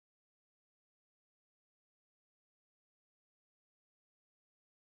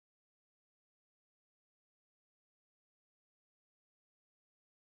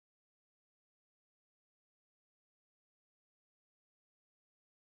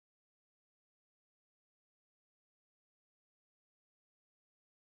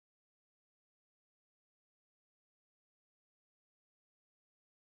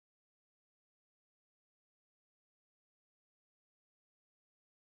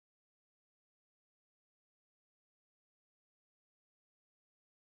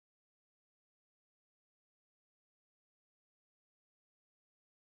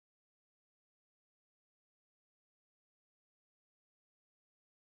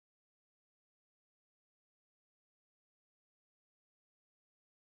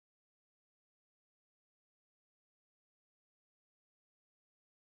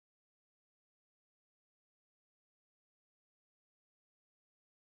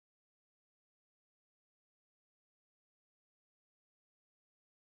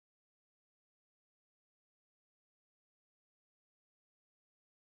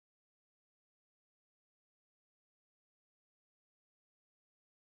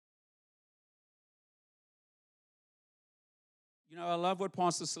You know, I love what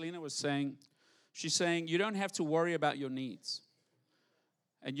Pastor Selena was saying. She's saying you don't have to worry about your needs.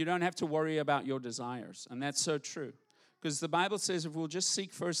 And you don't have to worry about your desires. And that's so true. Because the Bible says if we'll just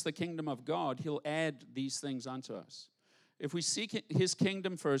seek first the kingdom of God, He'll add these things unto us. If we seek His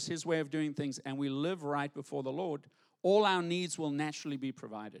kingdom first, His way of doing things, and we live right before the Lord, all our needs will naturally be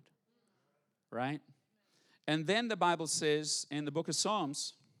provided. Right? And then the Bible says in the book of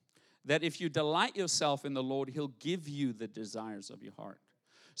Psalms that if you delight yourself in the Lord, He'll give you the desires of your heart.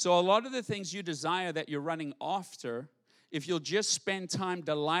 So a lot of the things you desire that you're running after, if you'll just spend time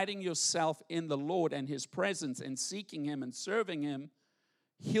delighting yourself in the Lord and His presence and seeking Him and serving Him,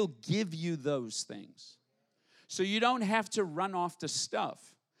 He'll give you those things. So you don't have to run after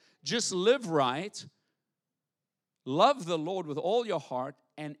stuff. Just live right, love the Lord with all your heart,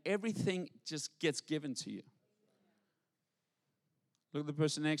 and everything just gets given to you. Look at the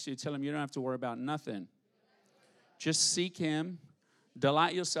person next to you. Tell them you don't have to worry about nothing. Just seek Him,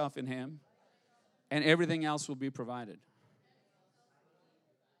 delight yourself in Him, and everything else will be provided.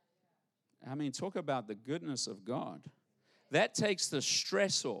 I mean, talk about the goodness of God. That takes the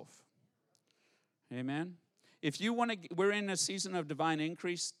stress off. Amen. If you want to, we're in a season of divine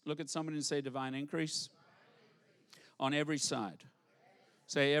increase. Look at somebody and say divine increase. On every side.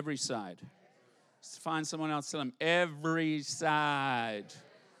 Say every side. Find someone else, tell them every side.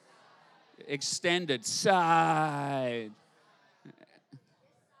 Extended side.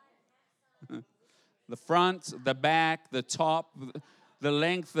 The front, the back, the top, the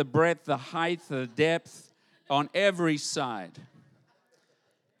length, the breadth, the height, the depth, on every side.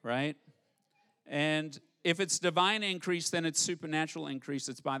 Right? And if it's divine increase, then it's supernatural increase.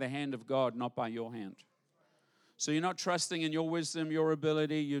 It's by the hand of God, not by your hand. So you're not trusting in your wisdom, your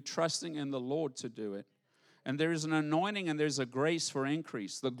ability. You're trusting in the Lord to do it. And there is an anointing and there's a grace for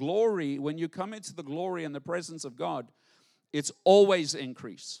increase. The glory, when you come into the glory and the presence of God, it's always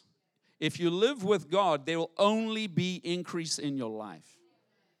increase. If you live with God, there will only be increase in your life.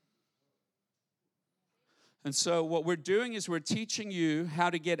 And so what we're doing is we're teaching you how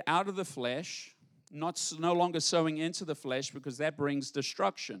to get out of the flesh, no longer sowing into the flesh, because that brings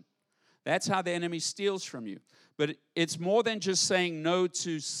destruction. That's how the enemy steals from you. But it's more than just saying no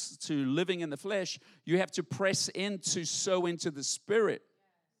to living in the flesh. You have to press in to sow into the Spirit.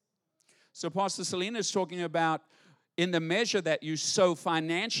 So Pastor Selena is talking about in the measure that you sow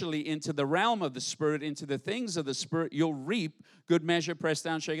financially into the realm of the Spirit, into the things of the Spirit, you'll reap good measure, pressed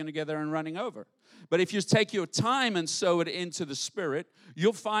down, shaken together, and running over. But if you take your time and sow it into the Spirit,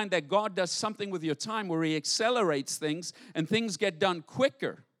 you'll find that God does something with your time where He accelerates things and things get done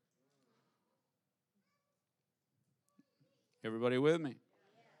quicker. Everybody with me?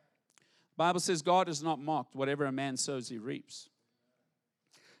 The Bible says God is not mocked. Whatever a man sows, he reaps.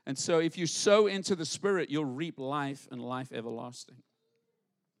 And so if you sow into the Spirit, you'll reap life and life everlasting.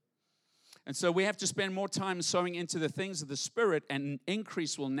 And so we have to spend more time sowing into the things of the Spirit, and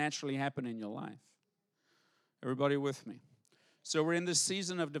increase will naturally happen in your life. Everybody with me? So we're in this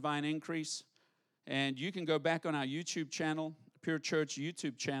season of divine increase, and you can go back on our YouTube channel, Pure Church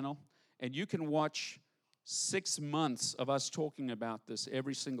YouTube channel, and you can watch 6 months of us talking about this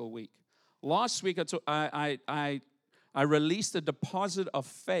every single week. Last week, I released a deposit of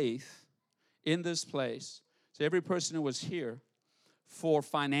faith in this place to every person who was here for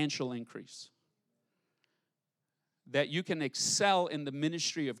financial increase. That you can excel in the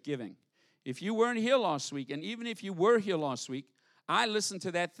ministry of giving. If you weren't here last week, and even if you were here last week, I listened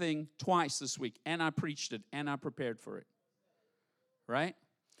to that thing twice this week, and I preached it, and I prepared for it. Right?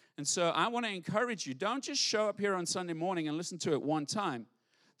 And so I want to encourage you, don't just show up here on Sunday morning and listen to it one time.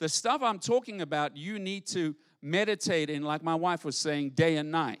 The stuff I'm talking about, you need to meditate in, like my wife was saying, day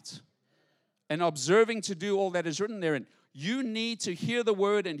and night. And observing to do all that is written therein. You need to hear the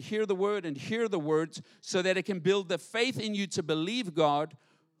word and hear the word and hear the words so that it can build the faith in you to believe God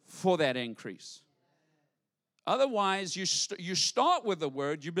for that increase. Otherwise, you start with the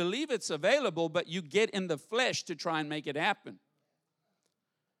word, you believe it's available, but you get in the flesh to try and make it happen.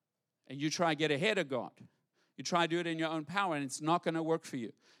 And you try to get ahead of God. You try to do it in your own power, and it's not going to work for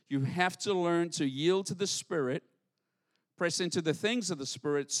you. You have to learn to yield to the Spirit, press into the things of the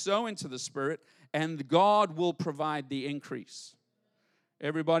Spirit, sow into the Spirit, and God will provide the increase.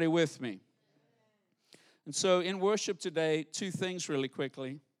 Everybody with me? And so in worship today, 2 things really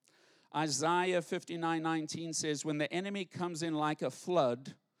quickly. Isaiah 59:19 says, when the enemy comes in like a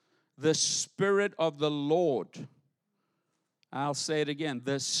flood, the Spirit of the Lord, I'll say it again,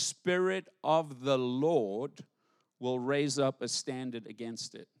 the Spirit of the Lord will raise up a standard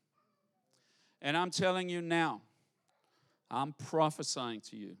against it. And I'm telling you now, I'm prophesying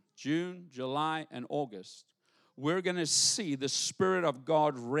to you, June, July, and August we're going to see the Spirit of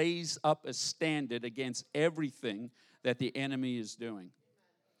God raise up a standard against everything that the enemy is doing.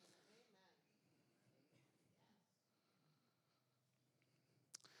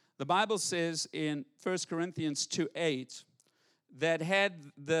 The Bible says in 1 Corinthians 2:8 that had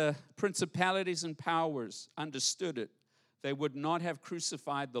the principalities and powers understood it, they would not have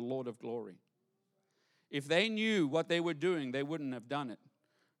crucified the Lord of glory. If they knew what they were doing, they wouldn't have done it.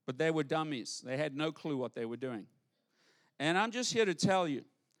 But they were dummies. They had no clue what they were doing. And I'm just here to tell you,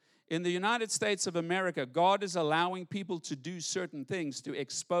 in the United States of America, God is allowing people to do certain things to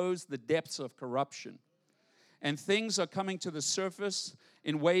expose the depths of corruption. And things are coming to the surface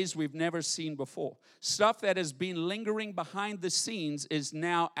in ways we've never seen before. Stuff that has been lingering behind the scenes is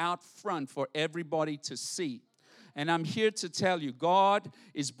now out front for everybody to see. And I'm here to tell you, God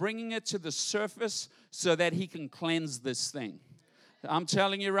is bringing it to the surface so that He can cleanse this thing. I'm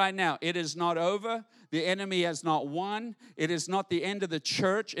telling you right now, it is not over. The enemy has not won. It is not the end of the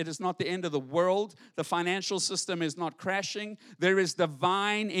church. It is not the end of the world. The financial system is not crashing. There is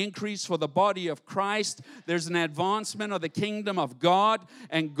divine increase for the body of Christ. There's an advancement of the kingdom of God.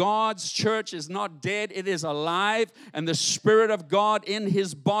 And God's church is not dead. It is alive. And the Spirit of God in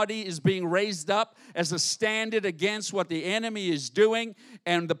His body is being raised up as a standard against what the enemy is doing.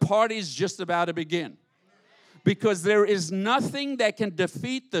 And the party's just about to begin. Because there is nothing that can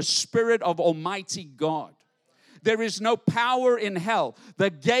defeat the Spirit of Almighty God. There is no power in hell. The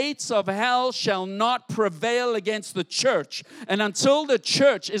gates of hell shall not prevail against the church. And until the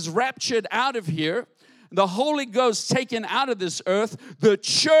church is raptured out of here, the Holy Ghost taken out of this earth, the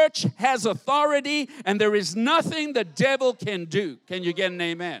church has authority, and there is nothing the devil can do. Can you get an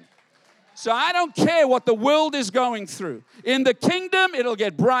amen? So I don't care what the world is going through. In the kingdom, it'll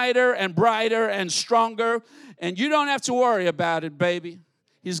get brighter and brighter and stronger. And you don't have to worry about it, baby.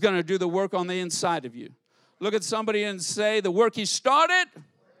 He's going to do the work on the inside of you. Look at somebody and say, the work He started,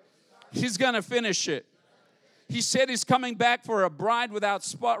 He's going to finish it. He said He's coming back for a bride without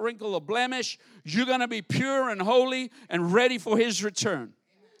spot, wrinkle, or blemish. You're going to be pure and holy and ready for His return.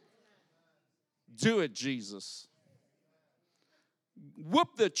 Do it, Jesus. Whoop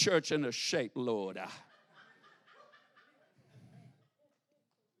the church into shape, Lord.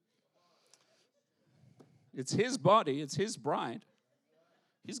 It's His body. It's His bride.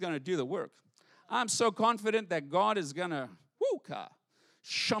 He's going to do the work. I'm so confident that God is going to,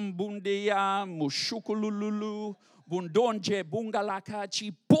 Shambundeya, Mushukululu, Bundonje, Bungalaka,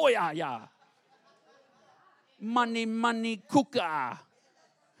 Chipoyaya, Money, Kuka.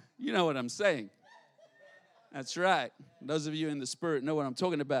 You know what I'm saying. That's right. Those of you in the Spirit know what I'm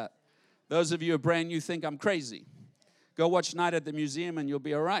talking about. Those of you who are brand new think I'm crazy. Go watch Night at the Museum and you'll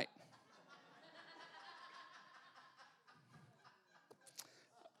be all right.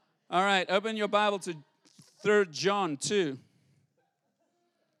 All right, open your Bible to 3 John 2.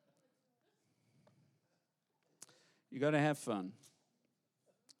 You got to have fun.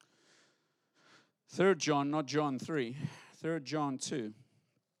 3 John, not John 3. 3 John 2.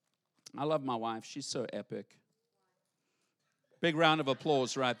 I love my wife. She's so epic. Big round of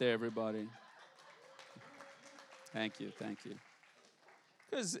applause right there, everybody. Thank you.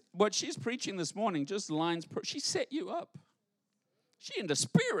 Because what she's preaching this morning just lines, she set you up. She in the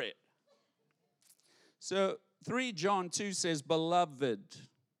Spirit. So 3 John 2 says, Beloved,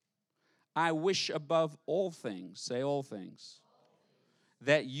 I wish above all things, say all things,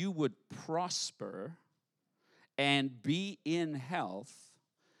 that you would prosper and be in health,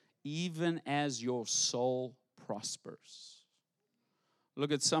 even as your soul prospers.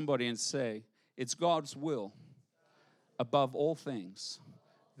 Look at somebody and say, it's God's will above all things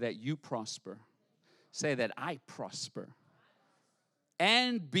that you prosper. Say that I prosper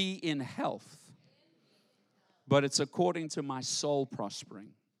and be in health, but it's according to my soul prospering.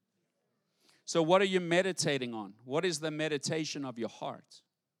 So what are you meditating on? What is the meditation of your heart?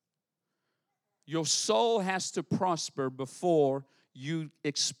 Your soul has to prosper before you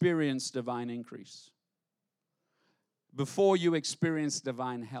experience divine increase, before you experience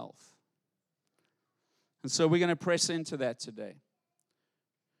divine health. And so we're going to press into that today.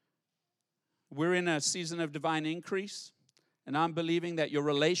 We're in a season of divine increase, and I'm believing that your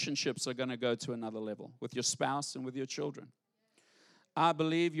relationships are going to go to another level with your spouse and with your children. I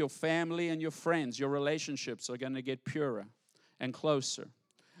believe your family and your friends, your relationships are going to get purer and closer.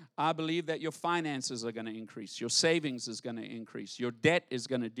 I believe that your finances are going to increase. Your savings is going to increase. Your debt is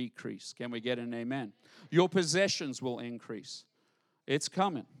going to decrease. Can we get an amen? Your possessions will increase. It's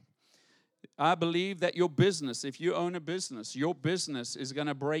coming. I believe that your business, if you own a business, your business is going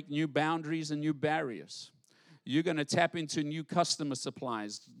to break new boundaries and new barriers. You're going to tap into new customer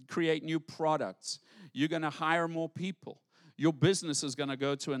supplies, create new products. You're going to hire more people. Your business is going to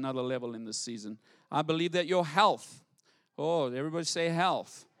go to another level in this season. I believe that your health, everybody say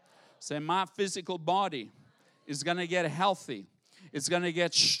health. Say my physical body is going to get healthy. It's going to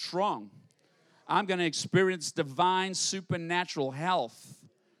get strong. I'm going to experience divine supernatural health.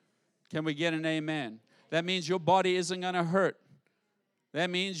 Can we get an amen? That means your body isn't going to hurt. That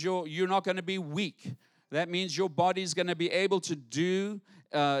means you're not going to be weak. That means your body's going to be able to do,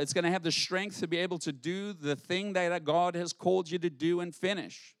 it's going to have the strength to be able to do the thing that God has called you to do and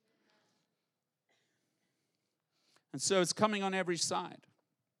finish. And so it's coming on every side.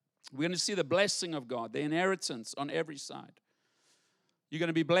 We're going to see the blessing of God, the inheritance on every side. You're going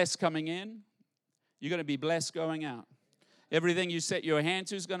to be blessed coming in. You're going to be blessed going out. Everything you set your hand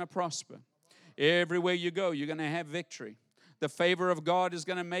to is going to prosper. Everywhere you go, you're going to have victory. The favor of God is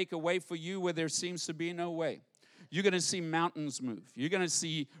going to make a way for you where there seems to be no way. You're going to see mountains move. You're going to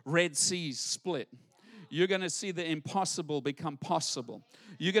see Red Seas split. You're going to see the impossible become possible.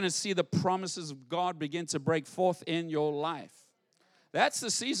 You're going to see the promises of God begin to break forth in your life. That's the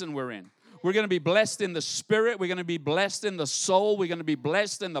season we're in. We're going to be blessed in the spirit. We're going to be blessed in the soul. We're going to be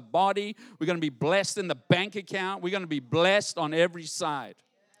blessed in the body. We're going to be blessed in the bank account. We're going to be blessed on every side.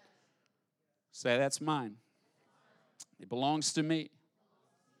 Say, that's mine. It belongs to me.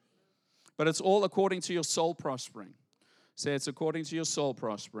 But it's all according to your soul prospering. Say, it's according to your soul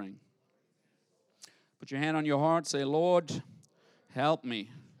prospering. Put your hand on your heart. Say, Lord, help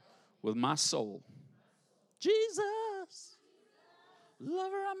me with my soul. Jesus,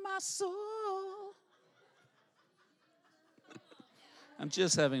 lover of my soul. I'm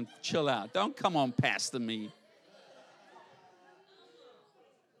just having, chill out. Don't come on past me.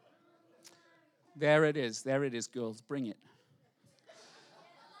 There it is, girls. Bring it.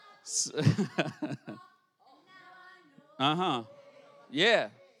 Yeah.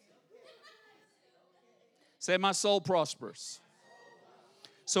 Say, my soul prospers.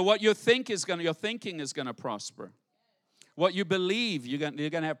 So what your thinking is going to prosper. What you believe, you're going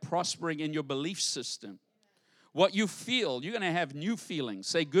to have prospering in your belief system. What you feel, you're going to have new feelings.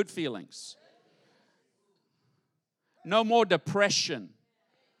 Say, good feelings. No more depression.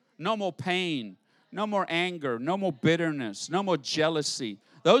 No more pain. No more anger. No more bitterness. No more jealousy.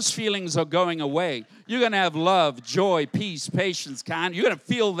 Those feelings are going away. You're going to have love, joy, peace, patience, kindness. You're going to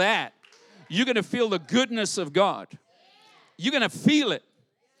feel that. You're going to feel the goodness of God. You're going to feel it.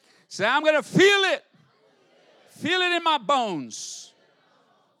 Say, I'm going to feel it. Feel it in my bones.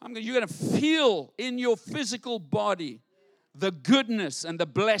 You're going to feel in your physical body the goodness and the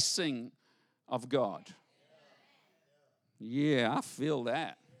blessing of God. Yeah, I feel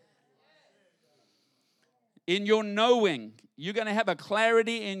that. In your knowing, you're going to have a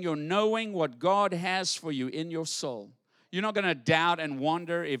clarity in your knowing what God has for you in your soul. You're not going to doubt and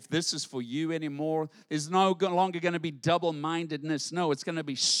wonder if this is for you anymore. There's no longer going to be double-mindedness. No, it's going to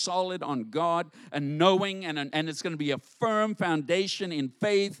be solid on God and knowing, and it's going to be a firm foundation in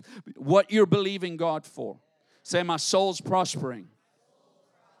faith, what you're believing God for. Say, my soul's prospering.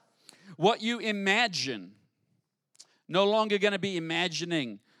 What you imagine, no longer going to be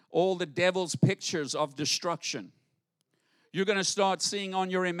imagining all the devil's pictures of destruction. You're going to start seeing on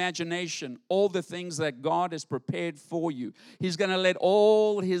your imagination all the things that God has prepared for you. He's going to let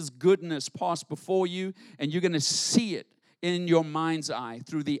all His goodness pass before you, and you're going to see it in your mind's eye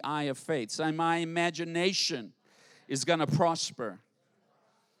through the eye of faith. So my imagination is going to prosper.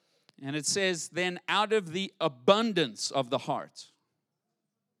 And it says, then out of the abundance of the heart.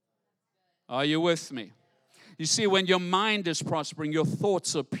 Are you with me? You see, when your mind is prospering, your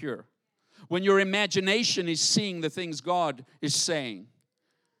thoughts are pure. When your imagination is seeing the things God is saying.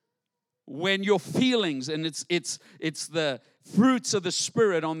 When your feelings, and it's the fruits of the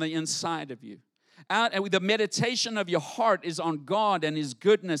Spirit on the inside of you. The meditation of your heart is on God and His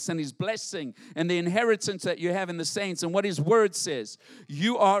goodness and His blessing and the inheritance that you have in the saints and what His Word says.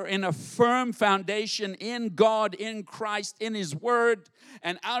 You are in a firm foundation in God, in Christ, in His Word.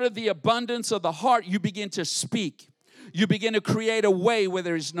 And out of the abundance of the heart, you begin to speak. You begin to create a way where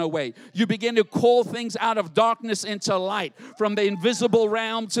there is no way. You begin to call things out of darkness into light, from the invisible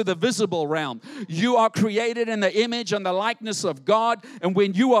realm to the visible realm. You are created in the image and the likeness of God, and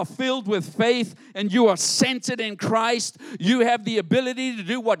when you are filled with faith and you are centered in Christ, you have the ability to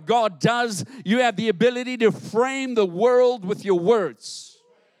do what God does. You have the ability to frame the world with your words.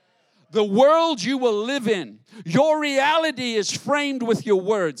 The world you will live in, your reality is framed with your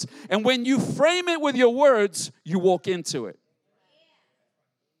words. And when you frame it with your words, you walk into it.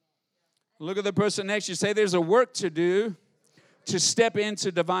 Look at the person next to you. Say, there's a work to do to step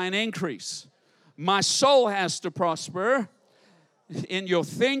into divine increase. My soul has to prosper in your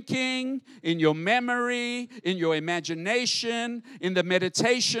thinking, in your memory, in your imagination, in the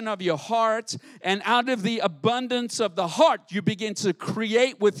meditation of your heart. And out of the abundance of the heart, you begin to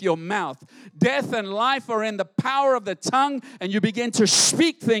create with your mouth. Death and life are in the power of the tongue, and you begin to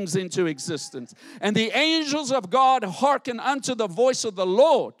speak things into existence. And the angels of God hearken unto the voice of the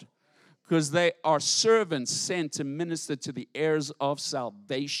Lord, because they are servants sent to minister to the heirs of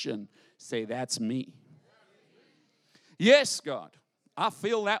salvation. Say, that's me. Yes, God. I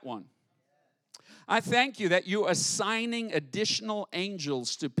feel that one. I thank you that you're assigning additional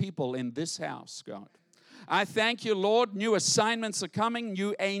angels to people in this house, God. I thank you, Lord, new assignments are coming,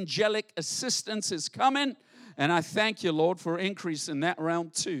 new angelic assistance is coming, and I thank you, Lord, for increase in that realm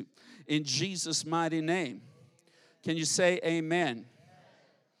too. In Jesus' mighty name. Can you say amen?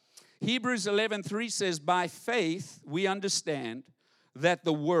 Hebrews 11:3 says, by faith we understand that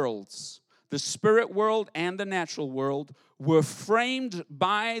the worlds, the spirit world and the natural world, were framed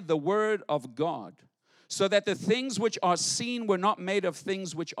by the word of God, so that the things which are seen were not made of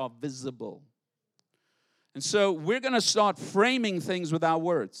things which are visible. And so we're going to start framing things with our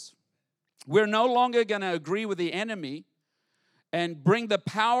words. We're no longer going to agree with the enemy and bring the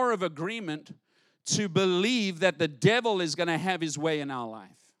power of agreement to believe that the devil is going to have his way in our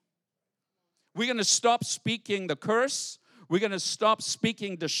life. We're going to stop speaking the curse. We're going to stop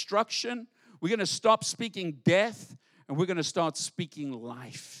speaking destruction. We're going to stop speaking death. And we're going to start speaking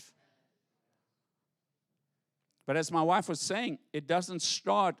life. But as my wife was saying, it doesn't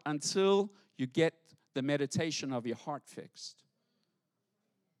start until you get the meditation of your heart fixed.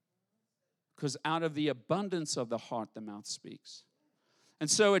 Because out of the abundance of the heart, the mouth speaks. And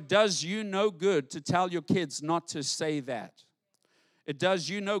so it does you no good to tell your kids not to say that. It does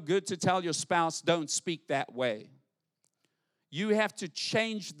you no good to tell your spouse, don't speak that way. You have to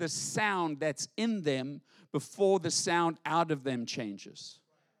change the sound that's in them before the sound out of them changes.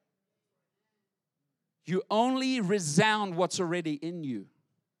 You only resound what's already in you.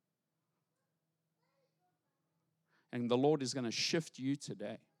 And the Lord is going to shift you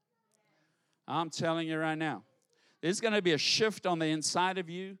today. I'm telling you right now. There's going to be a shift on the inside of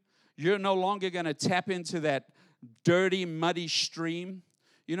you. You're no longer going to tap into that dirty, muddy stream.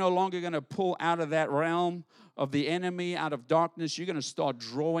 You're no longer going to pull out of that realm of the enemy, out of darkness. You're going to start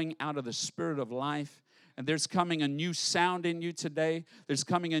drawing out of the spirit of life. And there's coming a new sound in you today. There's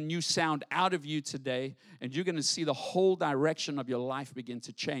coming a new sound out of you today. And you're going to see the whole direction of your life begin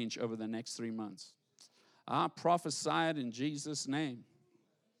to change over the next 3 months. I prophesy it in Jesus' name.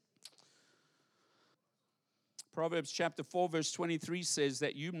 Proverbs chapter 4, verse 23 says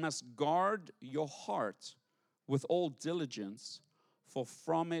that you must guard your heart with all diligence, for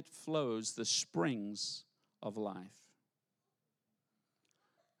from it flows the springs of life.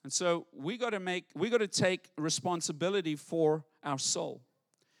 And so we got to take responsibility for our soul.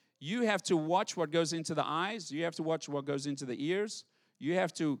 You have to watch what goes into the eyes. You have to watch what goes into the ears. You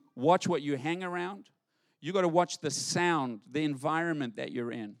have to watch what you hang around. You got to watch the sound, the environment that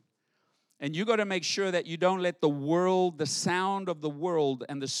you're in. And you got to make sure that you don't let the world, the sound of the world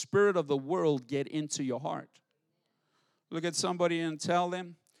and the spirit of the world get into your heart. Look at somebody and tell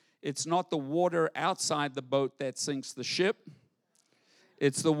them, it's not the water outside the boat that sinks the ship.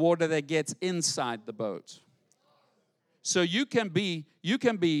 It's the water that gets inside the boat. So you can be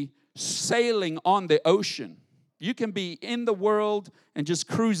sailing on the ocean. You can be in the world and just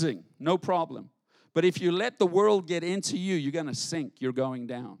cruising, no problem. But if you let the world get into you, you're going to sink. You're going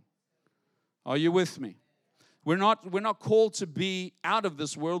down. Are you with me? We're not called to be out of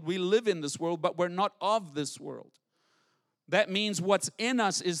this world. We live in this world, but we're not of this world. That means what's in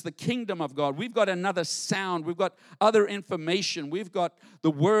us is the kingdom of God. We've got another sound. We've got other information. We've got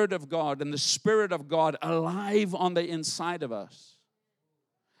the Word of God and the Spirit of God alive on the inside of us.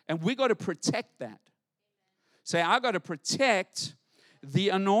 And we got to protect that. Say, I got to protect the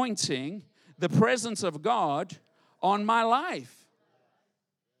anointing, the presence of God on my life.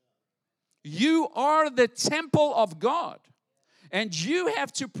 You are the temple of God, and you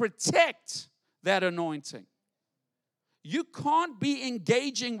have to protect that anointing. You can't be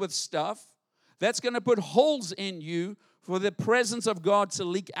engaging with stuff that's going to put holes in you for the presence of God to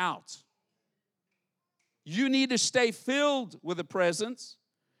leak out. You need to stay filled with the presence,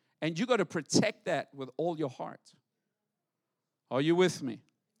 and you got to protect that with all your heart. Are you with me?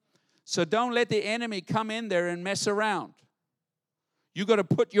 So don't let the enemy come in there and mess around. You got to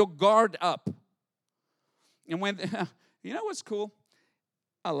put your guard up. And when, you know what's cool?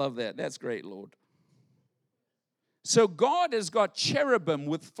 I love that. That's great, Lord. So God has got cherubim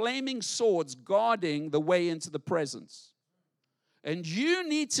with flaming swords guarding the way into the presence. And you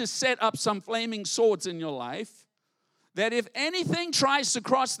need to set up some flaming swords in your life that if anything tries to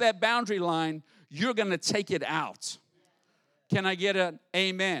cross that boundary line, you're going to take it out. Can I get an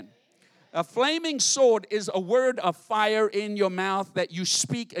amen? A flaming sword is a word of fire in your mouth that you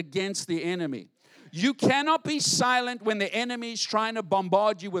speak against the enemy. You cannot be silent when the enemy is trying to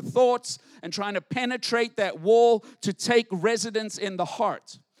bombard you with thoughts and trying to penetrate that wall to take residence in the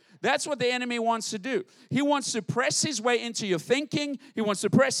heart. That's what the enemy wants to do. He wants to press his way into your thinking. He wants to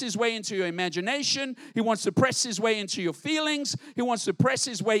press his way into your imagination. He wants to press his way into your feelings. He wants to press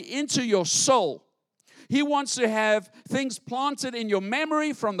his way into your soul. He wants to have things planted in your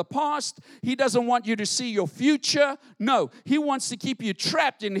memory from the past. He doesn't want you to see your future. No, he wants to keep you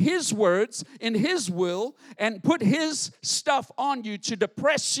trapped in his words, in his will, and put his stuff on you to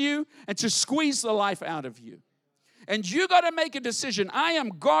depress you and to squeeze the life out of you. And you got to make a decision. I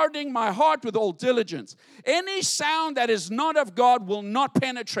am guarding my heart with all diligence. Any sound that is not of God will not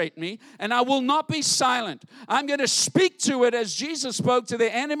penetrate me, and I will not be silent. I'm going to speak to it as Jesus spoke to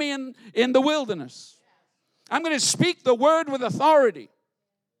the enemy in the wilderness. I'm going to speak the word with authority.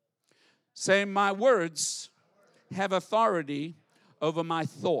 Say, my words have authority over my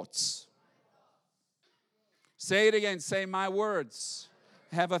thoughts. Say it again. Say, my words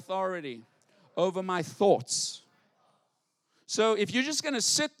have authority over my thoughts. So if you're just going to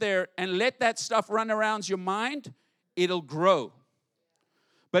sit there and let that stuff run around your mind, it'll grow.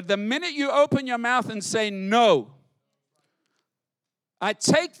 But the minute you open your mouth and say, no, I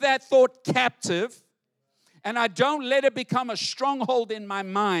take that thought captive, and I don't let it become a stronghold in my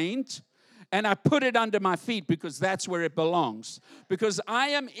mind, and I put it under my feet because that's where it belongs. Because I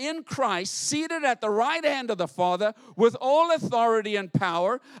am in Christ, seated at the right hand of the Father with all authority and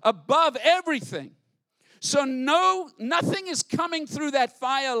power above everything. So nothing is coming through that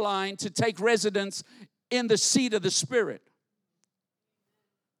fire line to take residence in the seat of the Spirit.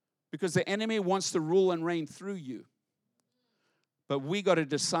 Because the enemy wants to rule and reign through you. But we got to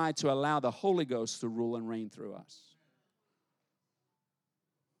decide to allow the Holy Ghost to rule and reign through us.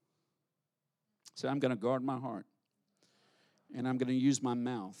 So I'm going to guard my heart. And I'm going to use my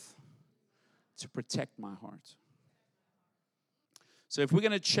mouth to protect my heart. So if we're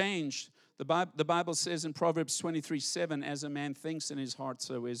going to change, the Bible says in Proverbs 23:7, as a man thinks in his heart,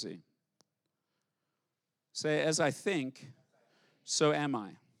 so is he. Say, as I think, so am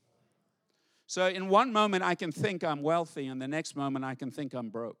I. So in one moment, I can think I'm wealthy, and the next moment, I can think I'm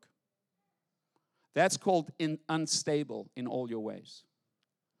broke. That's called unstable in all your ways.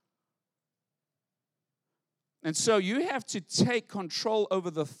 And so you have to take control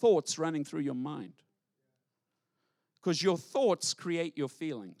over the thoughts running through your mind. Because your thoughts create your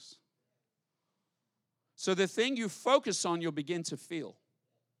feelings. So the thing you focus on, you'll begin to feel.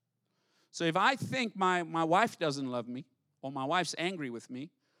 So if I think my wife doesn't love me, or my wife's angry with me,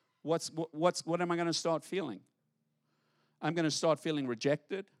 what am I going to start feeling? I'm going to start feeling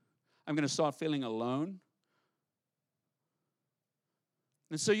rejected. I'm going to start feeling alone.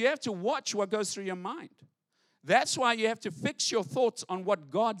 And so you have to watch what goes through your mind. That's why you have to fix your thoughts on what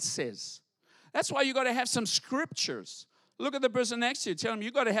God says. That's why you got to have some scriptures. Look at the person next to you. Tell them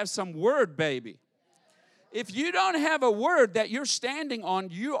you got to have some word, baby. If you don't have a word that you're standing on,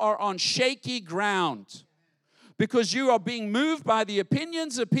 you are on shaky ground. Because you are being moved by the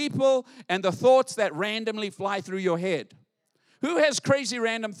opinions of people and the thoughts that randomly fly through your head. Who has crazy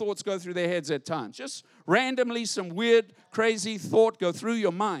random thoughts go through their heads at times? Just randomly some weird, crazy thought go through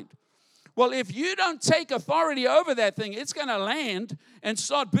your mind. Well, if you don't take authority over that thing, it's going to land and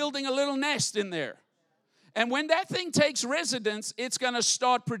start building a little nest in there. And when that thing takes residence, it's going to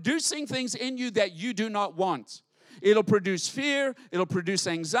start producing things in you that you do not want. It'll produce fear. It'll produce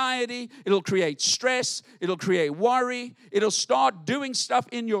anxiety. It'll create stress. It'll create worry. It'll start doing stuff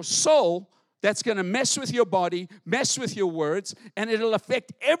in your soul that's going to mess with your body, mess with your words, and it'll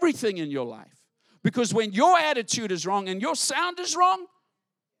affect everything in your life. Because when your attitude is wrong and your sound is wrong,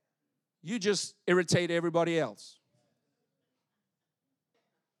 you just irritate everybody else.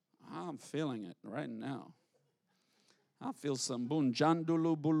 I'm feeling it right now. I feel some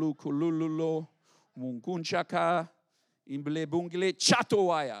bunjandulu bulu kulululo munkunchaka imble bungile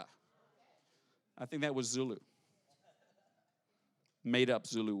chatoaya. I think that was Zulu. Made up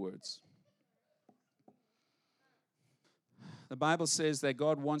Zulu words. The Bible says that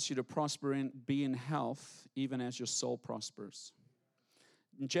God wants you to prosper and be in health even as your soul prospers.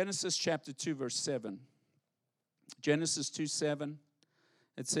 In Genesis chapter 2, verse 7, Genesis 2:7,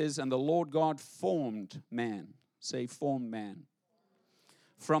 it says, and the Lord God formed man, say formed man,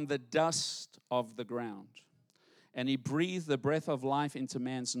 from the dust of the ground. And he breathed the breath of life into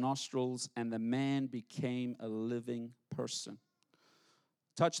man's nostrils, and the man became a living person.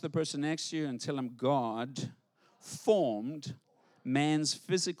 Touch the person next to you and tell them God formed man's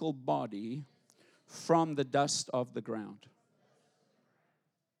physical body from the dust of the ground.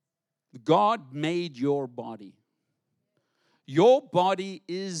 God made your body. Your body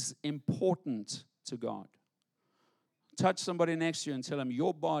is important to God. Touch somebody next to you and tell them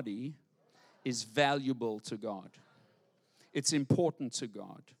your body is valuable to God. It's important to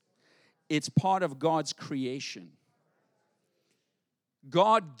God. It's part of God's creation.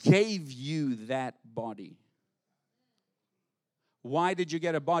 God gave you that body. Why did you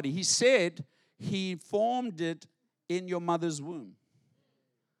get a body? He said He formed it in your mother's womb.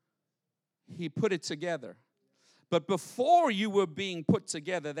 He put it together. But before you were being put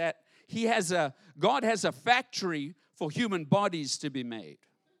together, God has a factory for human bodies to be made.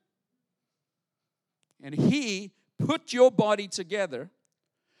 And He put your body together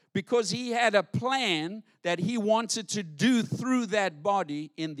because He had a plan that He wanted to do through that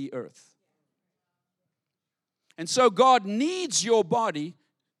body in the earth. And so God needs your body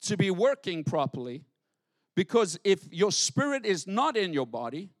to be working properly, because if your spirit is not in your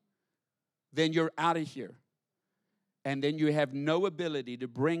body, then you're out of here. And then you have no ability to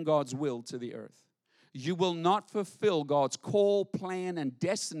bring God's will to the earth. You will not fulfill God's call, plan, and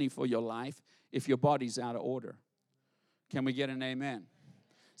destiny for your life if your body's out of order. Can we get an amen?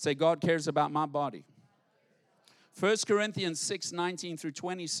 Say, God cares about my body. 1 Corinthians 6:19 through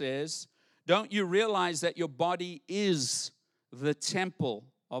 20 says, don't you realize that your body is the temple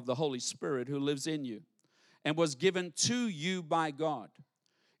of the Holy Spirit who lives in you and was given to you by God?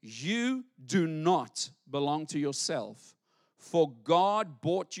 You do not belong to yourself, for God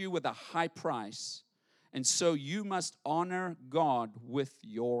bought you with a high price, and so you must honor God with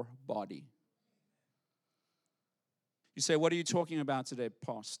your body. You say, what are you talking about today,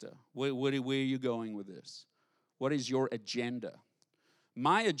 Pastor? Where are you going with this? What is your agenda?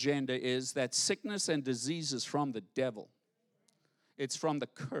 My agenda is that sickness and disease is from the devil. It's from the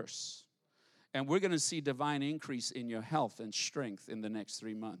curse. And we're going to see divine increase in your health and strength in the next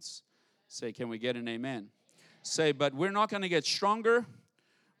 3 months. Say, can we get an amen? Say, but we're not going to get stronger.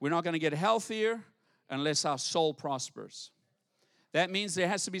 We're not going to get healthier unless our soul prospers. That means there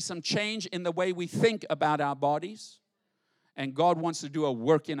has to be some change in the way we think about our bodies. And God wants to do a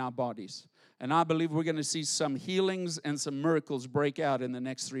work in our bodies. And I believe we're going to see some healings and some miracles break out in the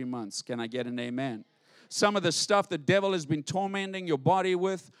next 3 months. Can I get an amen? Some of the stuff the devil has been tormenting your body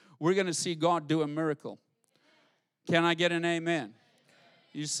with, we're going to see God do a miracle. Can I get an amen?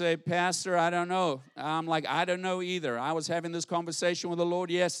 You say, Pastor, I don't know. I'm like, I don't know either. I was having this conversation with the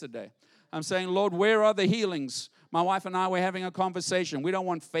Lord yesterday. I'm saying, Lord, where are the healings? My wife and I were having a conversation. We don't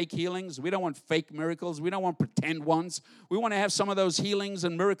want fake healings. We don't want fake miracles. We don't want pretend ones. We want to have some of those healings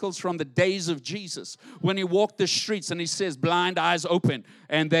and miracles from the days of Jesus, when He walked the streets and He says, blind eyes open,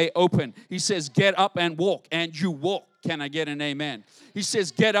 and they open. He says, get up and walk, and you walk. Can I get an amen? He says,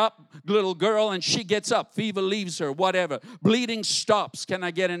 get up, little girl, and she gets up. Fever leaves her, whatever. Bleeding stops. Can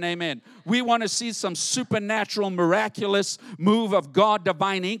I get an amen? We want to see some supernatural, miraculous move of God,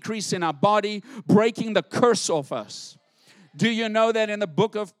 divine increase in our body, breaking the curse off us. Do you know that in the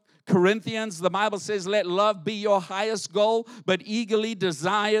book of Corinthians, the Bible says, let love be your highest goal, but eagerly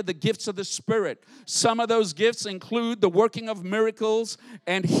desire the gifts of the Spirit. Some of those gifts include the working of miracles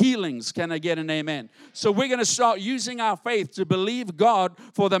and healings. Can I get an amen? So we're going to start using our faith to believe God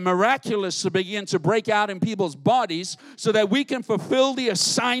for the miraculous to begin to break out in people's bodies so that we can fulfill the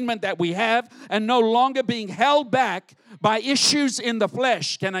assignment that we have and no longer being held back by issues in the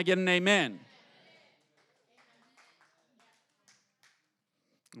flesh. Can I get an amen?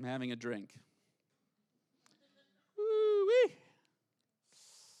 I'm having a drink. Woo-wee.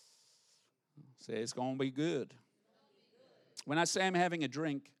 Say it's going to be good. When I say I'm having a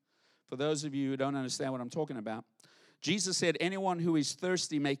drink, for those of you who don't understand what I'm talking about, Jesus said, anyone who is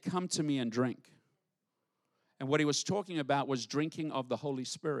thirsty may come to me and drink. And what He was talking about was drinking of the Holy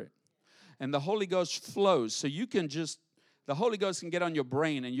Spirit. And the Holy Ghost flows. So the Holy Ghost can get on your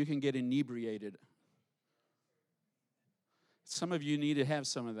brain and you can get inebriated. Some of you need to have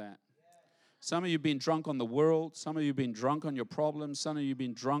some of that. Some of you have been drunk on the world. Some of you have been drunk on your problems. Some of you have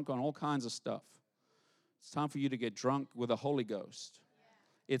been drunk on all kinds of stuff. It's time for you to get drunk with the Holy Ghost.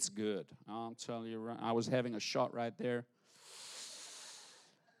 It's good. I'm telling you, I was having a shot right there.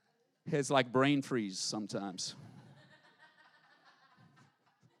 It's like brain freeze sometimes.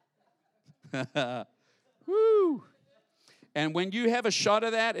 Woo! And when you have a shot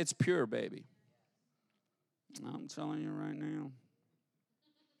of that, it's pure, baby. I'm telling you right now.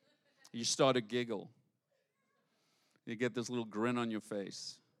 You start to giggle. You get this little grin on your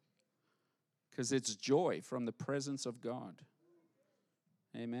face. Because it's joy from the presence of God.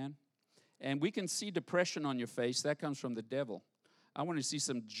 Amen. And we can see depression on your face. That comes from the devil. I want to see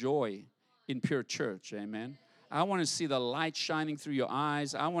some joy in pure church. Amen. I want to see the light shining through your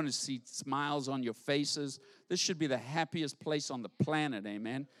eyes. I want to see smiles on your faces. This should be the happiest place on the planet.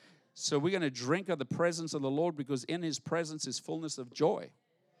 Amen. So we're going to drink of the presence of the Lord, because in His presence is fullness of joy.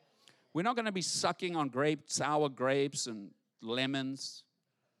 We're not going to be sucking on sour grapes and lemons,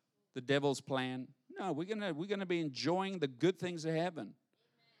 the devil's plan. No, we're going to be enjoying the good things of heaven.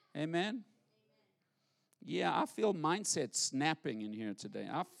 Amen. Yeah, I feel mindset snapping in here today.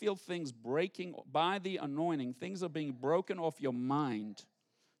 I feel things breaking by the anointing. Things are being broken off your mind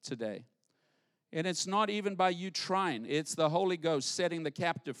today. And it's not even by you trying. It's the Holy Ghost setting the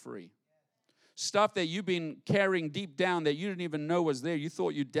captive free. Stuff that you've been carrying deep down that you didn't even know was there. You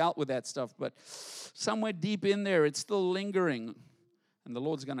thought you dealt with that stuff, but somewhere deep in there, it's still lingering. And the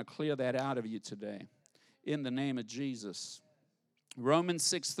Lord's going to clear that out of you today in the name of Jesus. Romans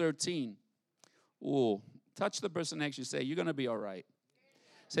 6:13. Oh, touch the person next to you. Say, you're going to be all right.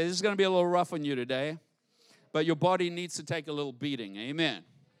 Say, this is going to be a little rough on you today, but your body needs to take a little beating. Amen.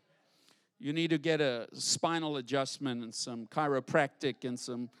 You need to get a spinal adjustment and some chiropractic and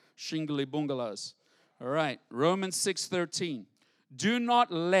some shingly bungalas. All right, Romans 6:13. Do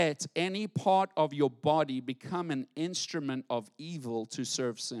not let any part of your body become an instrument of evil to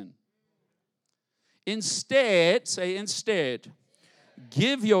serve sin. Instead, say instead,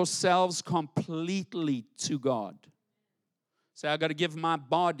 give yourselves completely to God. Say, I got to give my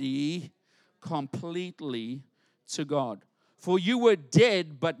body completely to God. For you were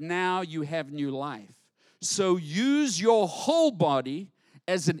dead, but now you have new life. So use your whole body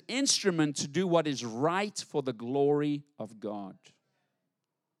as an instrument to do what is right for the glory of God.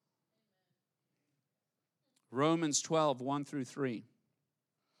 Romans 12:1-3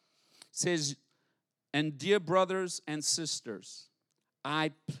 says, and dear brothers and sisters,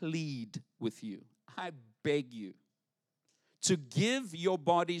 I plead with you, I beg you, to give your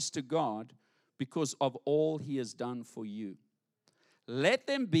bodies to God because of all He has done for you. Let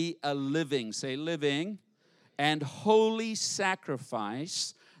them be a living, say living, and holy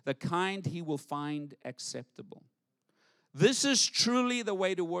sacrifice, the kind He will find acceptable. This is truly the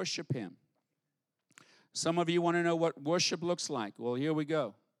way to worship Him. Some of you want to know what worship looks like. Well, here we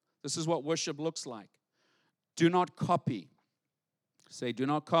go. This is what worship looks like. Do not copy. Say, do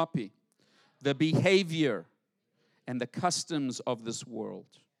not copy the behavior and the customs of this world,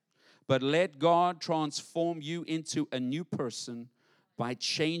 but let God transform you into a new person by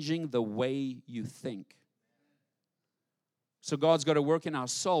changing the way you think. So God's got to work in our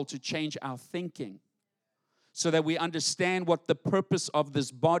soul to change our thinking so that we understand what the purpose of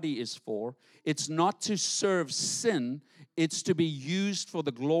this body is for. It's not to serve sin. It's to be used for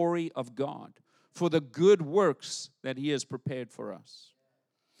the glory of God, for the good works that He has prepared for us.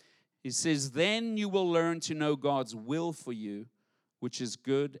 He says, then you will learn to know God's will for you, which is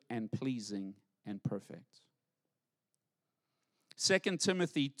good and pleasing and perfect. 2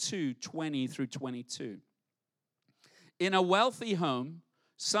 Timothy 2:20-22. In a wealthy home,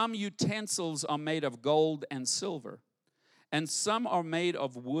 some utensils are made of gold and silver, and some are made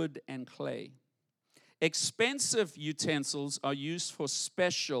of wood and clay. Expensive utensils are used for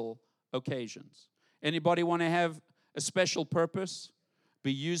special occasions. Anybody want to have a special purpose?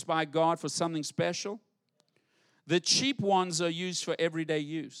 Be used by God for something special? The cheap ones are used for everyday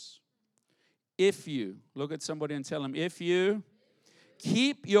use. If you, look at somebody and tell them, if you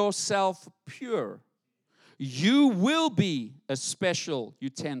keep yourself pure, you will be a special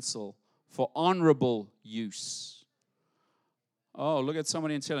utensil for honorable use. Oh, look at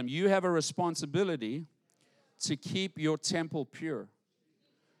somebody and tell them, you have a responsibility to keep your temple pure.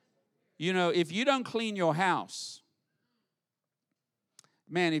 You know, if you don't clean your house,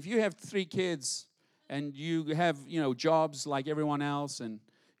 man, if you have 3 kids and you have, jobs like everyone else and,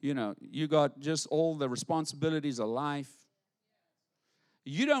 you got just all the responsibilities of life,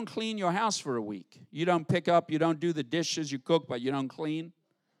 you don't clean your house for a week. You don't pick up, you don't do the dishes, you cook, but you don't clean.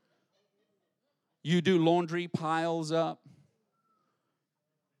 You do laundry, piles up.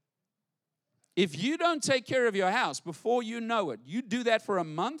 If you don't take care of your house before you know it, you do that for a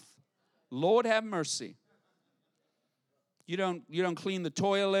month, Lord have mercy. You don't clean the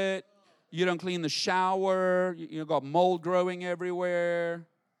toilet, you don't clean the shower, you got mold growing everywhere.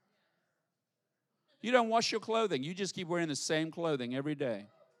 You don't wash your clothing. You just keep wearing the same clothing every day.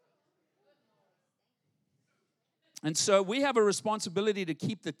 And so we have a responsibility to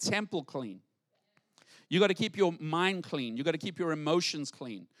keep the temple clean. You got to keep your mind clean. You got to keep your emotions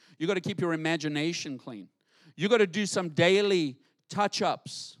clean. You got to keep your imagination clean. You got to do some daily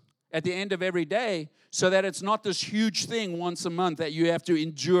touch-ups at the end of every day so that it's not this huge thing once a month that you have to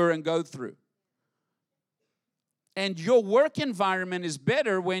endure and go through. And your work environment is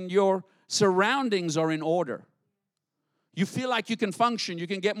better when your surroundings are in order. You feel like you can function, you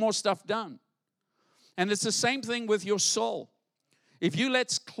can get more stuff done. And it's the same thing with your soul. If you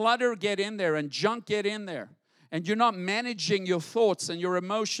let clutter get in there and junk get in there, and you're not managing your thoughts and your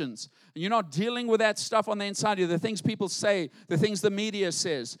emotions, and you're not dealing with that stuff on the inside of you, the things people say, the things the media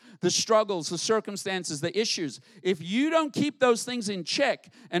says, the struggles, the circumstances, the issues, if you don't keep those things in check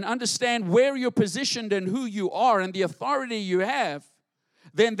and understand where you're positioned and who you are and the authority you have,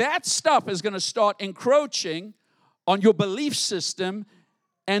 then that stuff is going to start encroaching on your belief system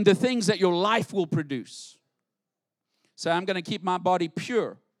and the things that your life will produce. So I'm going to keep my body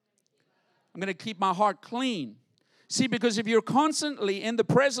pure. I'm going to keep my heart clean. See, because if you're constantly in the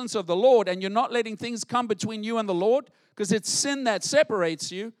presence of the Lord and you're not letting things come between you and the Lord, because it's sin that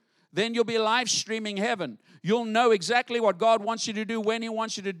separates you, then you'll be live streaming heaven. You'll know exactly what God wants you to do, when He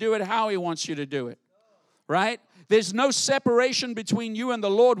wants you to do it, how He wants you to do it. Right? There's no separation between you and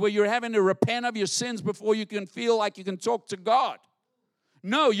the Lord where you're having to repent of your sins before you can feel like you can talk to God.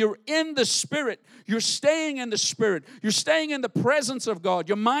 No, you're in the Spirit. You're staying in the Spirit. You're staying in the presence of God.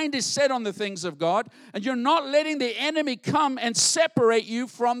 Your mind is set on the things of God, and you're not letting the enemy come and separate you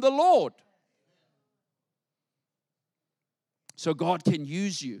from the Lord. So God can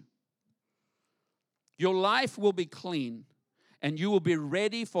use you. Your life will be clean, and you will be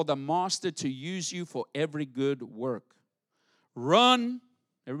ready for the Master to use you for every good work. Run.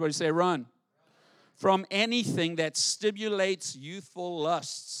 Everybody say run. From anything that stimulates youthful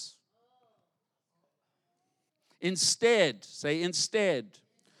lusts. Instead, say instead.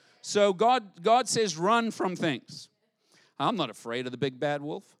 So God says run from things. I'm not afraid of the big bad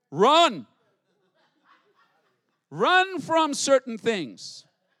wolf. Run. Run from certain things.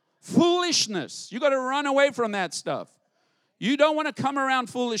 Foolishness. You got to run away from that stuff. You don't want to come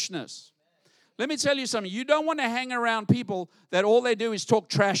around foolishness. Let me tell you something. You don't want to hang around people that all they do is talk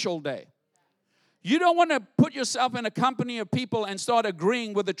trash all day. You don't want to put yourself in a company of people and start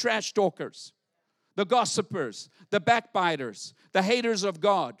agreeing with the trash talkers, the gossipers, the backbiters, the haters of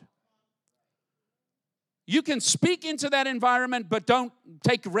God. You can speak into that environment, but don't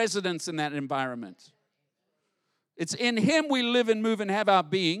take residence in that environment. It's in Him we live and move and have our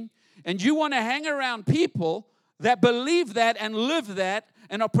being. And you want to hang around people that believe that and live that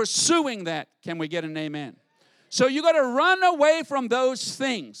and are pursuing that. Can we get an amen? So you got to run away from those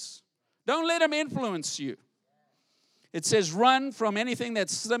things. Don't let them influence you. It says run from anything that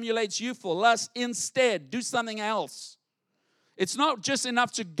stimulates youthful lust. Instead, do something else. It's not just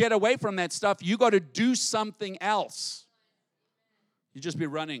enough to get away from that stuff. You got to do something else. You just be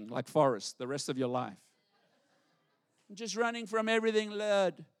running like Forrest the rest of your life. Just running from everything,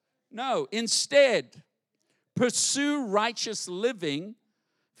 Lord. No, instead, pursue righteous living,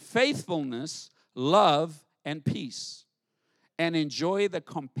 faithfulness, love, and peace. And enjoy the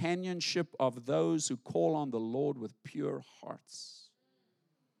companionship of those who call on the Lord with pure hearts.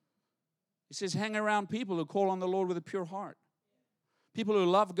 He says, hang around people who call on the Lord with a pure heart. People who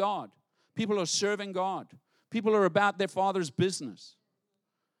love God. People who are serving God. People who are about their Father's business.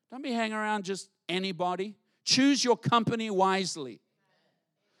 Don't be hanging around just anybody. Choose your company wisely.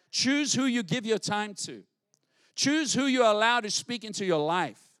 Choose who you give your time to. Choose who you allow to speak into your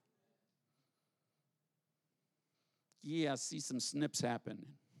life. Yeah, I see some snips happen.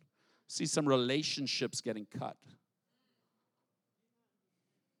 See some relationships getting cut.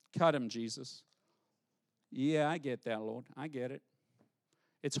 Cut them, Jesus. Yeah, I get that, Lord. I get it.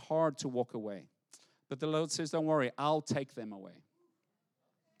 It's hard to walk away. But the Lord says, don't worry, I'll take them away.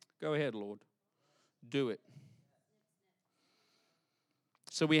 Go ahead, Lord. Do it.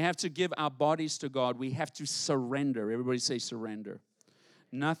 So we have to give our bodies to God. We have to surrender. Everybody say surrender.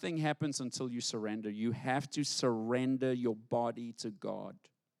 Nothing happens until you surrender. You have to surrender your body to God.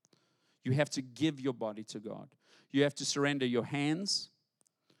 You have to give your body to God. You have to surrender your hands.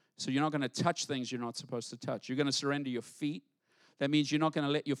 So you're not going to touch things you're not supposed to touch. You're going to surrender your feet. That means you're not going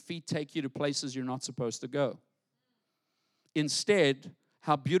to let your feet take you to places you're not supposed to go. Instead,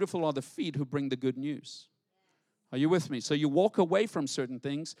 how beautiful are the feet who bring the good news. Are you with me? So you walk away from certain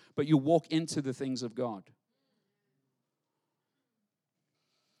things, but you walk into the things of God.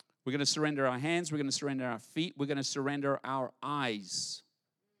 We're going to surrender our hands. We're going to surrender our feet. We're going to surrender our eyes.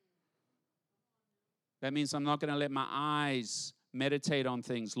 That means I'm not going to let my eyes meditate on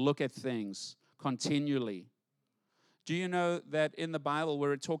things, look at things continually. Do you know that in the Bible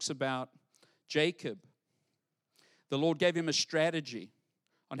where it talks about Jacob, the Lord gave him a strategy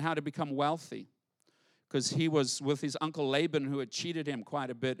on how to become wealthy? because he was with his uncle Laban, who had cheated him quite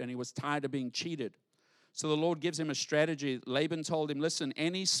a bit, and he was tired of being cheated. So the Lord gives him a strategy. Laban told him, listen,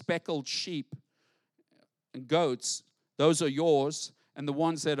 any speckled sheep and goats, those are yours, and the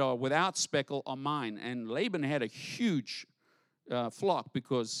ones that are without speckle are mine. And Laban had a huge flock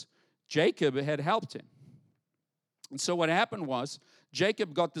because Jacob had helped him. And so what happened was,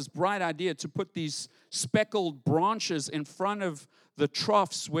 Jacob got this bright idea to put these speckled branches in front of the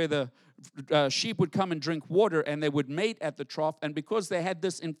troughs where the sheep would come and drink water, and they would mate at the trough. And because they had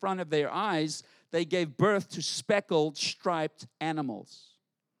this in front of their eyes, they gave birth to speckled, striped animals.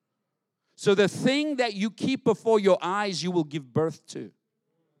 So the thing that you keep before your eyes, you will give birth to.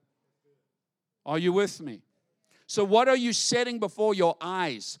 Are you with me? So what are you setting before your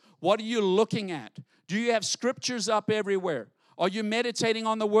eyes? What are you looking at? Do you have scriptures up everywhere? Are you meditating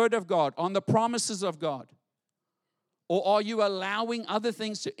on the Word of God, on the promises of God? Or are you allowing other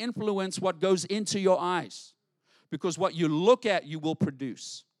things to influence what goes into your eyes? Because what you look at, you will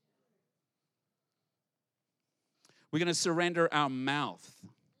produce. We're going to surrender our mouth.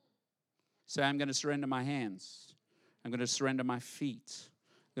 Say, I'm going to surrender my hands. I'm going to surrender my feet.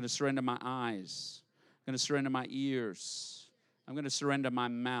 I'm going to surrender my eyes. I'm going to surrender my ears. I'm going to surrender my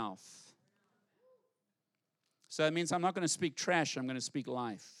mouth. So that means I'm not going to speak trash. I'm going to speak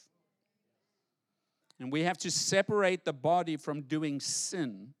life. And we have to separate the body from doing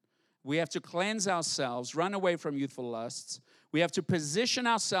sin. We have to cleanse ourselves, run away from youthful lusts. We have to position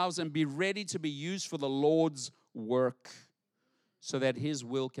ourselves and be ready to be used for the Lord's work so that His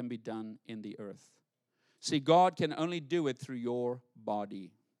will can be done in the earth. See, God can only do it through your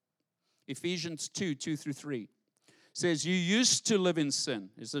body. Ephesians 2:2-3 says, you used to live in sin.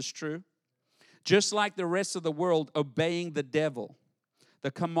 Is this true? Just like the rest of the world, obeying the devil,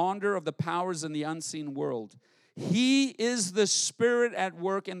 the commander of the powers in the unseen world. He is the spirit at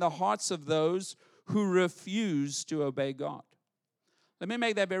work in the hearts of those who refuse to obey God. Let me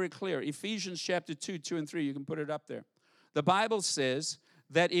make that very clear. Ephesians chapter 2:2-3, you can put it up there. The Bible says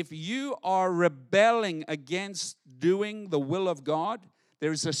that if you are rebelling against doing the will of God,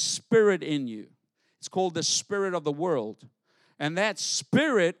 there's a spirit in you. It's called the spirit of the world. And that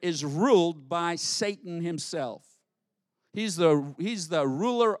spirit is ruled by Satan himself. He's the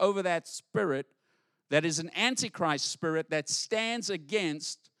ruler over that spirit that is an antichrist spirit that stands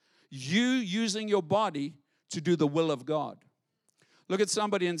against you using your body to do the will of God. Look at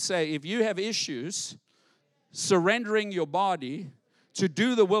somebody and say, if you have issues surrendering your body to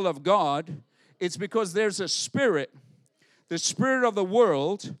do the will of God, it's because there's a spirit, the spirit of the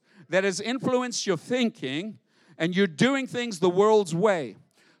world, that has influenced your thinking, and you're doing things the world's way,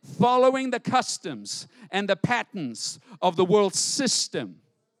 following the customs and the patterns of the world system.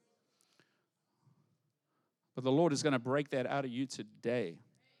 But the Lord is going to break that out of you today.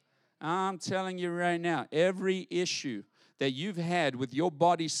 I'm telling you right now, every issue that you've had with your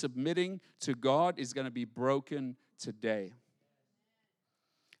body submitting to God is going to be broken today.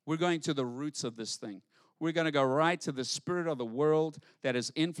 We're going to the roots of this thing. We're going to go right to the spirit of the world that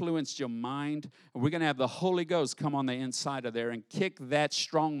has influenced your mind. And we're going to have the Holy Ghost come on the inside of there and kick that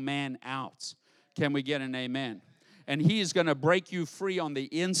strong man out. Can we get an amen? And He is going to break you free on the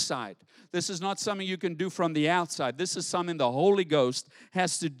inside. This is not something you can do from the outside. This is something the Holy Ghost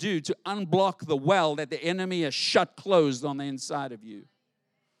has to do to unblock the well that the enemy has shut closed on the inside of you.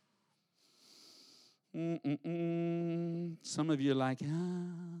 Some of you are like,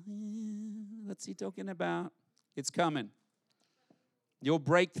 what's he talking about? It's coming. Your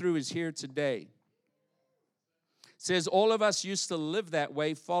breakthrough is here today. It says all of us used to live that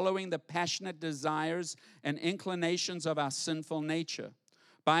way, following the passionate desires and inclinations of our sinful nature.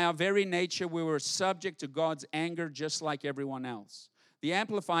 By our very nature, we were subject to God's anger just like everyone else. The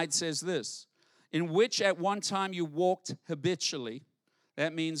Amplified says this, in which at one time you walked habitually,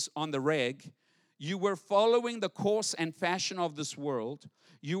 that means on the reg, you were following the course and fashion of this world.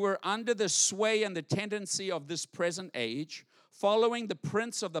 You were under the sway and the tendency of this present age, following the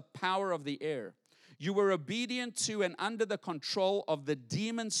prince of the power of the air. You were obedient to and under the control of the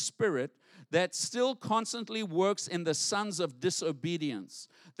demon spirit that still constantly works in the sons of disobedience.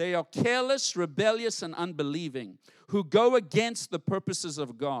 They are careless, rebellious, and unbelieving, who go against the purposes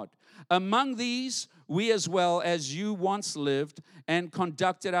of God. Among these, we as well as you once lived and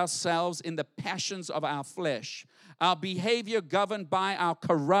conducted ourselves in the passions of our flesh, our behavior governed by our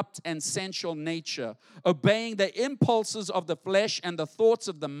corrupt and sensual nature, obeying the impulses of the flesh and the thoughts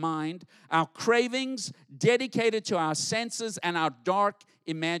of the mind, our cravings dedicated to our senses and our dark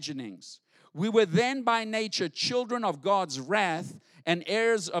imaginings. We were then by nature children of God's wrath and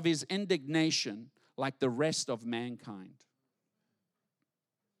heirs of His indignation, like the rest of mankind.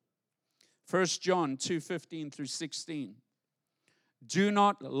 1 John 2:15 through 16. Do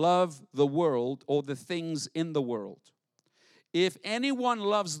not love the world or the things in the world. If anyone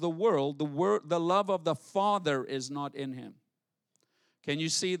loves the world, the love of the Father is not in him. Can you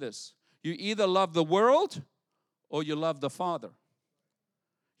see this? You either love the world or you love the Father.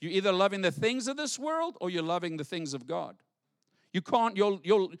 You're either loving the things of this world or you're loving the things of God. You can't,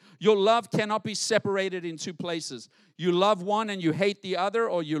 your love cannot be separated in two places. You love one and you hate the other,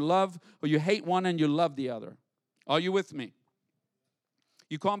 or you hate one and you love the other. Are you with me?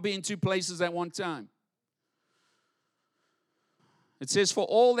 You can't be in two places at one time. It says, for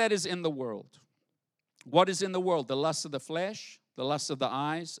all that is in the world. What is in the world? The lust of the flesh, the lust of the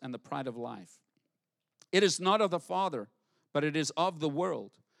eyes, and the pride of life. It is not of the Father, but it is of the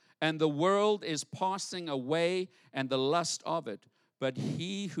world. And the world is passing away and the lust of it. But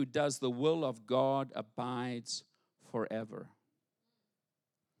he who does the will of God abides forever.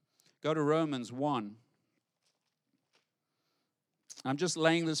 Go to Romans 1. I'm just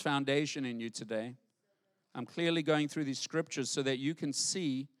laying this foundation in you today. I'm clearly going through these scriptures so that you can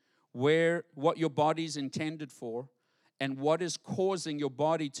see what your body's intended for and what is causing your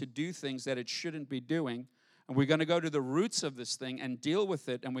body to do things that it shouldn't be doing. And we're going to go to the roots of this thing and deal with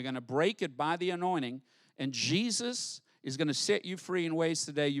it, and we're going to break it by the anointing. And Jesus is going to set you free in ways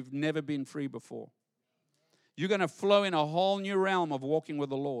today you've never been free before. You're going to flow in a whole new realm of walking with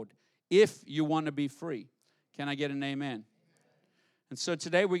the Lord if you want to be free. Can I get an amen? And so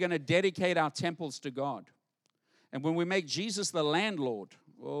today we're going to dedicate our temples to God. And when we make Jesus the landlord,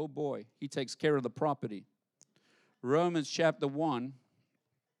 oh boy, he takes care of the property. Romans chapter 1,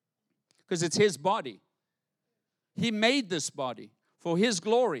 because it's his body. He made this body for his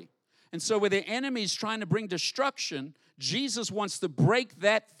glory. And so where the enemy is trying to bring destruction, Jesus wants to break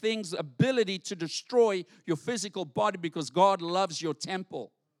that thing's ability to destroy your physical body because God loves your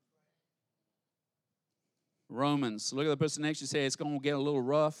temple. Romans, look at the person next to you, say it's going to get a little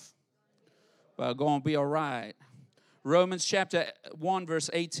rough, but going to be all right. Romans chapter 1, verse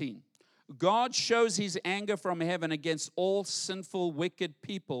 18. God shows his anger from heaven against all sinful, wicked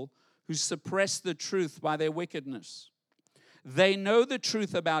people who suppress the truth by their wickedness. They know the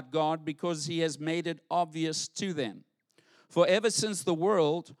truth about God because he has made it obvious to them. For ever since the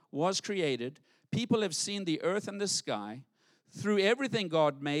world was created, people have seen the earth and the sky. Through everything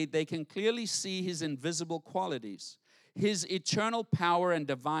God made, they can clearly see his invisible qualities, his eternal power and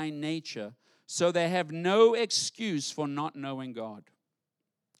divine nature, so they have no excuse for not knowing God.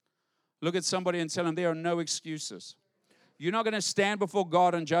 Look at somebody and tell them there are no excuses. You're not going to stand before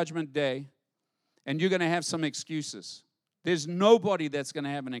God on Judgment Day and you're going to have some excuses. There's nobody that's going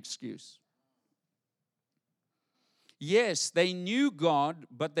to have an excuse. Yes, they knew God,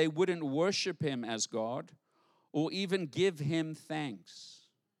 but they wouldn't worship him as God or even give him thanks.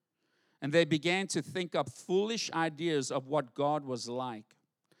 And they began to think up foolish ideas of what God was like.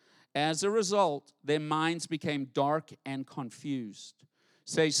 As a result, their minds became dark and confused.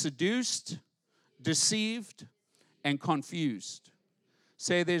 Say seduced, deceived, and confused.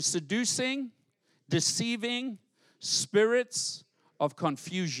 Say there's seducing, deceiving spirits of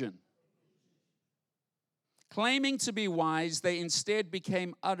confusion. Claiming to be wise, they instead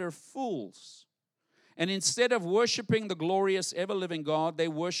became utter fools. And instead of worshiping the glorious, ever-living God, they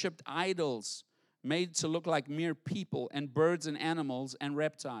worshiped idols made to look like mere people and birds and animals and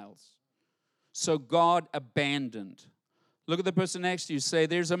reptiles. So God abandoned. Look at the person next to you. Say,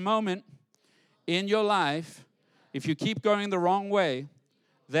 there's a moment in your life, if you keep going the wrong way,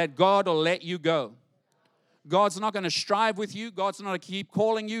 that God will let you go. God's not going to strive with you. God's not going to keep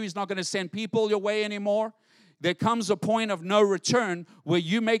calling you. He's not going to send people your way anymore. There comes a point of no return where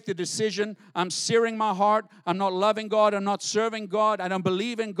you make the decision, I'm searing my heart, I'm not loving God, I'm not serving God, I don't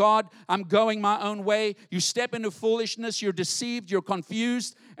believe in God, I'm going my own way. You step into foolishness, you're deceived, you're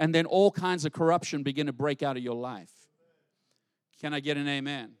confused, and then all kinds of corruption begin to break out of your life. Can I get an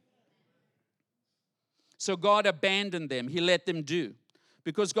amen? So God abandoned them. He let them do.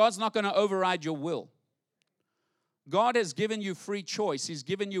 Because God's not going to override your will. God has given you free choice. He's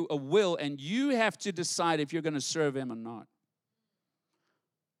given you a will, and you have to decide if you're going to serve him or not.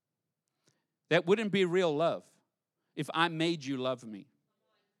 That wouldn't be real love if I made you love me.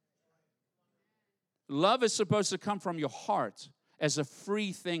 Love is supposed to come from your heart as a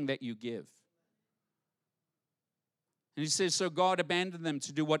free thing that you give. And he says, so God abandoned them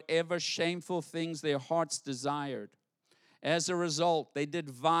to do whatever shameful things their hearts desired. As a result, they did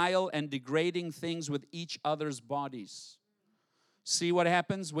vile and degrading things with each other's bodies. See what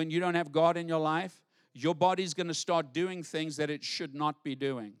happens when you don't have God in your life? Your body's going to start doing things that it should not be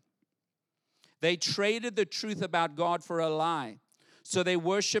doing. They traded the truth about God for a lie. So they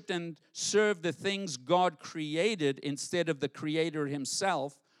worshiped and served the things God created instead of the Creator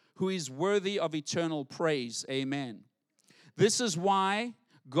Himself, who is worthy of eternal praise. Amen. This is why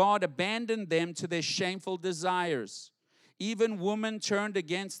God abandoned them to their shameful desires. Even women turned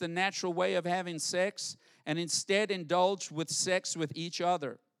against the natural way of having sex and instead indulged with sex with each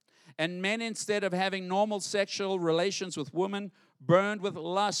other. And men, instead of having normal sexual relations with women, burned with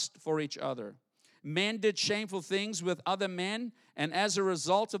lust for each other. Men did shameful things with other men, and as a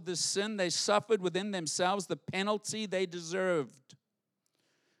result of this sin, they suffered within themselves the penalty they deserved.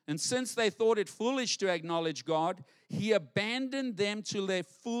 And since they thought it foolish to acknowledge God, He abandoned them to their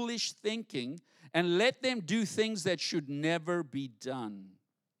foolish thinking and let them do things that should never be done.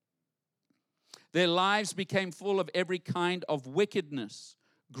 Their lives became full of every kind of wickedness,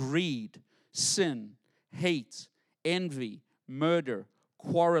 greed, sin, hate, envy, murder,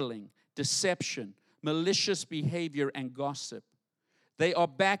 quarreling, deception, malicious behavior, and gossip. They are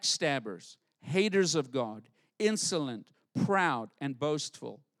backstabbers, haters of God, insolent, proud, and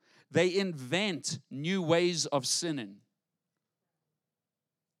boastful. They invent new ways of sinning.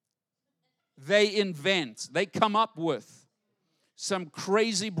 They come up with some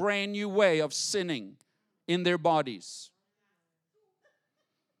crazy brand new way of sinning in their bodies.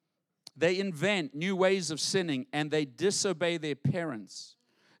 They invent new ways of sinning and they disobey their parents.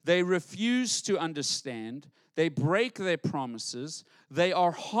 They refuse to understand. They break their promises. They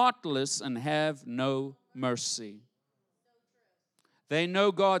are heartless and have no mercy. They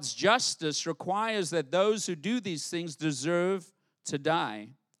know God's justice requires that those who do these things deserve to die,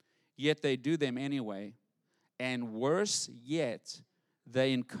 yet they do them anyway. And worse yet,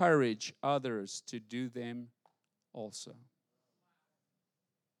 they encourage others to do them also.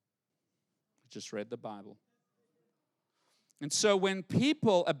 I just read the Bible. And so when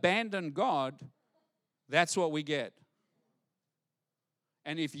people abandon God, that's what we get.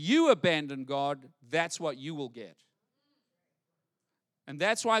 And if you abandon God, that's what you will get. And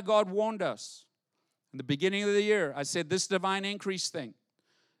that's why God warned us. In the beginning of the year, I said this divine increase thing.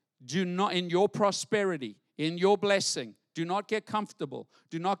 Do not, in your prosperity, in your blessing, do not get comfortable.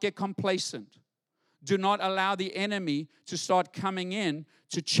 Do not get complacent. Do not allow the enemy to start coming in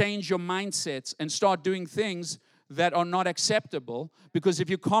to change your mindsets and start doing things that are not acceptable. Because if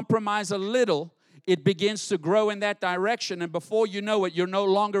you compromise a little, it begins to grow in that direction. And before you know it, you're no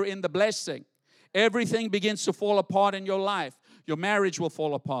longer in the blessing. Everything begins to fall apart in your life. Your marriage will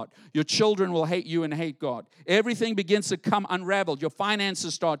fall apart. Your children will hate you and hate God. Everything begins to come unraveled. Your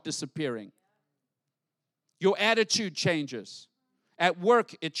finances start disappearing. Your attitude changes. At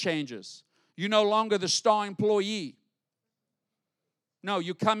work, it changes. You're no longer the star employee. No,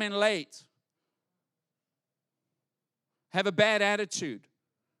 you come in late. Have a bad attitude.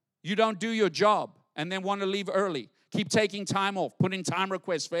 You don't do your job and then want to leave early. Keep taking time off, putting time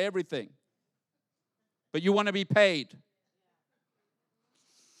requests for everything. But you want to be paid.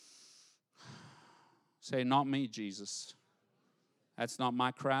 Say, not me, Jesus. That's not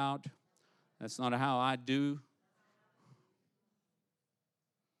my crowd. That's not how I do.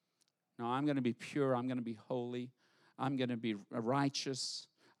 No, I'm going to be pure. I'm going to be holy. I'm going to be righteous.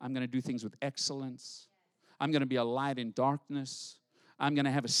 I'm going to do things with excellence. I'm going to be a light in darkness. I'm going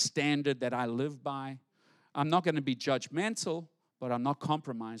to have a standard that I live by. I'm not going to be judgmental, but I'm not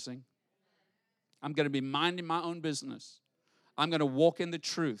compromising. I'm going to be minding my own business. I'm going to walk in the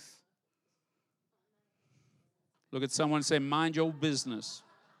truth. Look at someone and say, mind your business.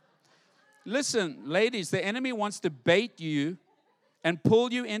 Listen, ladies, the enemy wants to bait you and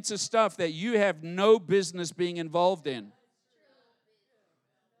pull you into stuff that you have no business being involved in.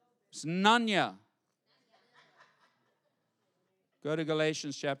 It's none. Go to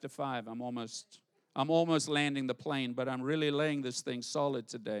Galatians chapter 5. I'm almost landing the plane, but I'm really laying this thing solid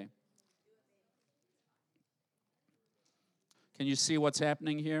today. Can you see what's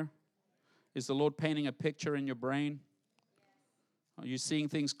happening here? Is the Lord painting a picture in your brain? Are you seeing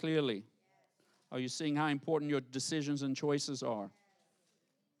things clearly? Are you seeing how important your decisions and choices are?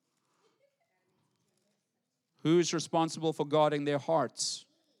 Who is responsible for guarding their hearts?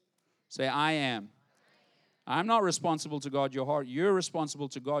 Say, I am. I'm not responsible to guard your heart. You're responsible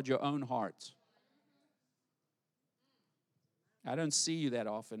to guard your own heart. I don't see you that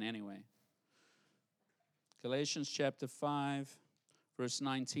often anyway. Galatians chapter 5, verse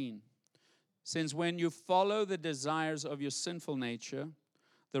 19. Since when you follow the desires of your sinful nature,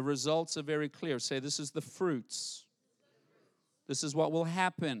 the results are very clear. Say, this is the fruits. This is what will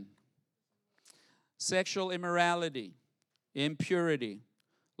happen. Sexual immorality, impurity,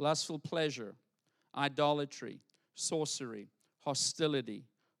 lustful pleasure, idolatry, sorcery, hostility,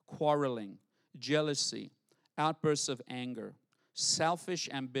 quarreling, jealousy, outbursts of anger, selfish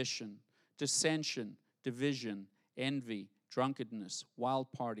ambition, dissension, division, envy, drunkenness,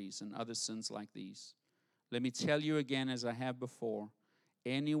 wild parties, and other sins like these. Let me tell you again, as I have before,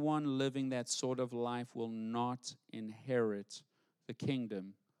 anyone living that sort of life will not inherit the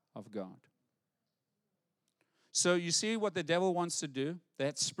kingdom of God. So you see what the devil wants to do?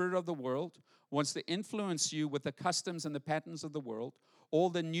 That spirit of the world wants to influence you with the customs and the patterns of the world, all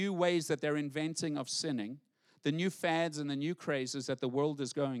the new ways that they're inventing of sinning, the new fads and the new crazes that the world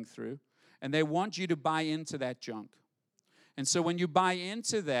is going through, and they want you to buy into that junk. And so when you buy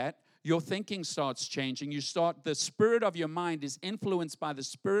into that, your thinking starts changing. The spirit of your mind is influenced by the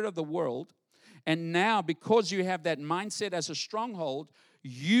spirit of the world, and now because you have that mindset as a stronghold,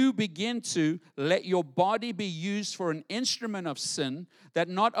 you begin to let your body be used for an instrument of sin that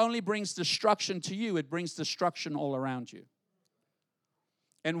not only brings destruction to you, it brings destruction all around you.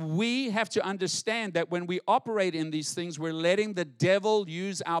 And we have to understand that when we operate in these things, we're letting the devil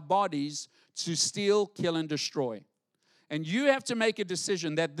use our bodies to steal, kill, and destroy. And you have to make a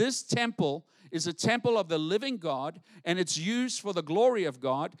decision that this temple is a temple of the living God, and it's used for the glory of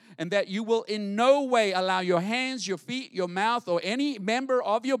God, and that you will in no way allow your hands, your feet, your mouth, or any member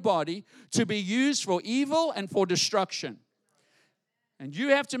of your body to be used for evil and for destruction. And you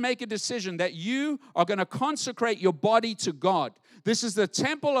have to make a decision that you are going to consecrate your body to God. This is the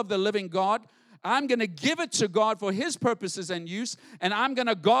temple of the living God. I'm going to give it to God for His purposes and use, and I'm going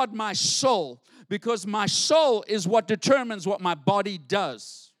to guard my soul, because my soul is what determines what my body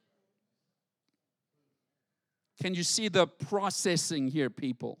does. Can you see the processing here,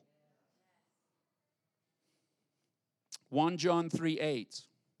 people? 1 John 3:8.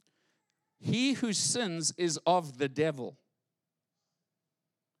 He who sins is of the devil.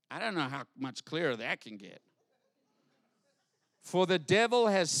 I don't know how much clearer that can get. For the devil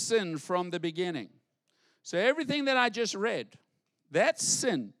has sinned from the beginning. So everything that I just read, that's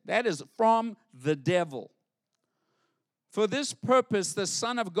sin. That is from the devil. For this purpose, the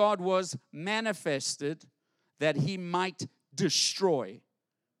Son of God was manifested, that He might destroy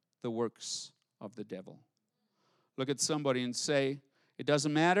the works of the devil. Look at somebody and say, it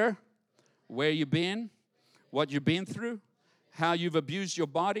doesn't matter where you've been, what you've been through, how you've abused your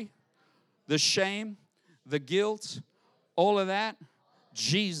body, the shame, the guilt, all of that.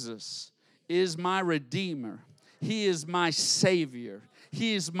 Jesus is my Redeemer. He is my Savior.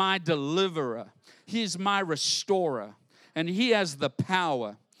 He is my deliverer. He is my restorer. And He has the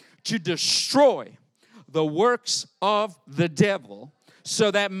power to destroy the works of the devil,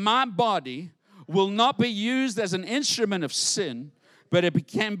 so that my body will not be used as an instrument of sin, but it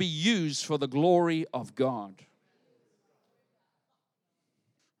can be used for the glory of God.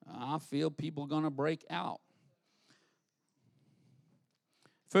 I feel people going to break out.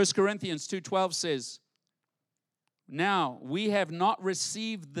 1 Corinthians 2:12 says, now we have not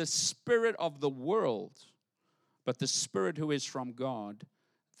received the spirit of the world, but the Spirit who is from God,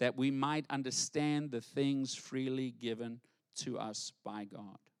 that we might understand the things freely given to us by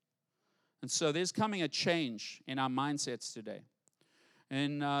God. And so there's coming a change in our mindsets today.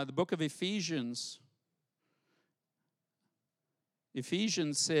 In the book of Ephesians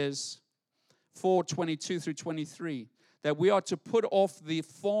says 4:22 through 23, that we are to put off the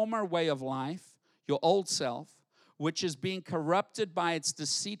former way of life, your old self, which is being corrupted by its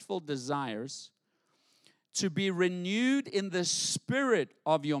deceitful desires, to be renewed in the spirit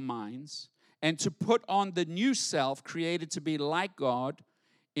of your minds, and to put on the new self, created to be like God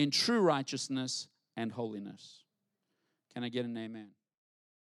in true righteousness and holiness. Can I get an amen?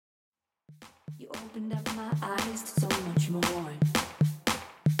 You opened up my eyes to so much more.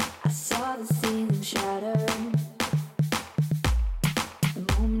 I saw the ceiling shatter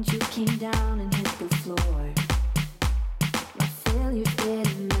the moment you came down and